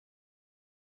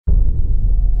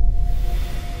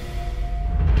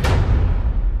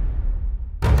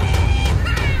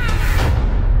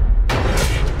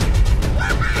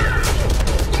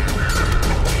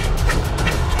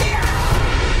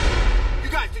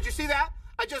Did you see that?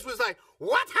 I just was like,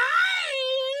 what?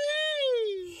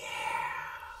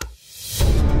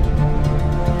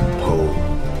 Oh,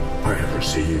 I have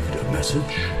received a message.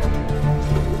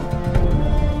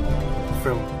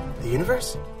 From the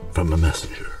universe? From a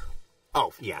messenger.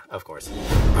 Oh, yeah, of course.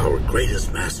 Our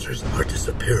greatest masters are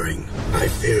disappearing. I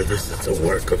fear this is the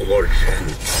work of Lord Shen,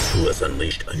 who has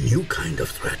unleashed a new kind of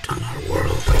threat on our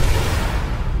world.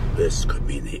 This could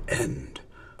mean the end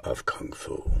of Kung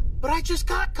Fu. But I just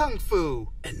got Kung Fu.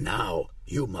 And now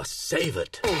you must save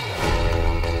it.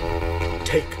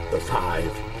 Take the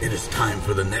 5. It is time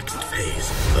for the next phase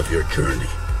of your journey.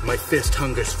 My fist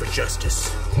hungers for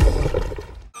justice.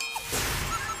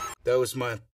 That was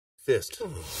my fist.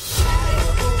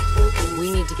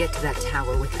 We need to get to that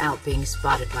tower without being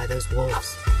spotted by those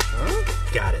wolves. Huh?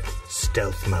 Got it.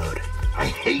 Stealth mode. I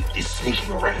hate this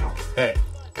sneaking around. Hey.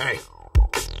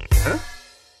 Huh?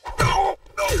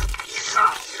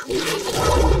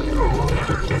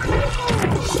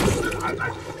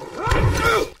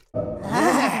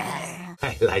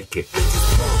 I like it.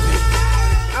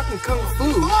 How can Kung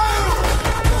Fu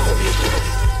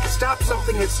stop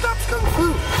something that stops Kung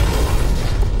Fu?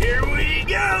 Here we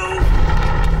go!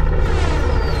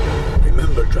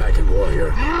 Remember, Dragon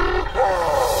Warrior,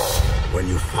 when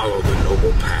you follow the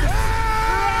noble path,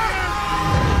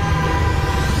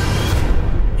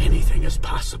 anything is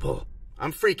possible.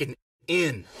 I'm freaking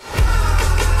in.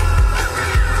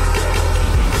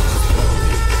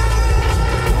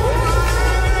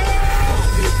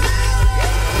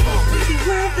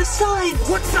 Where are the signs?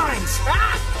 What signs?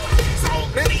 Ah! So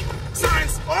many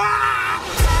signs!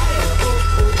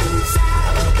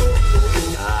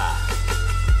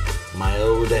 My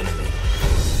old enemy.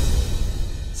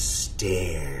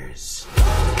 Stare.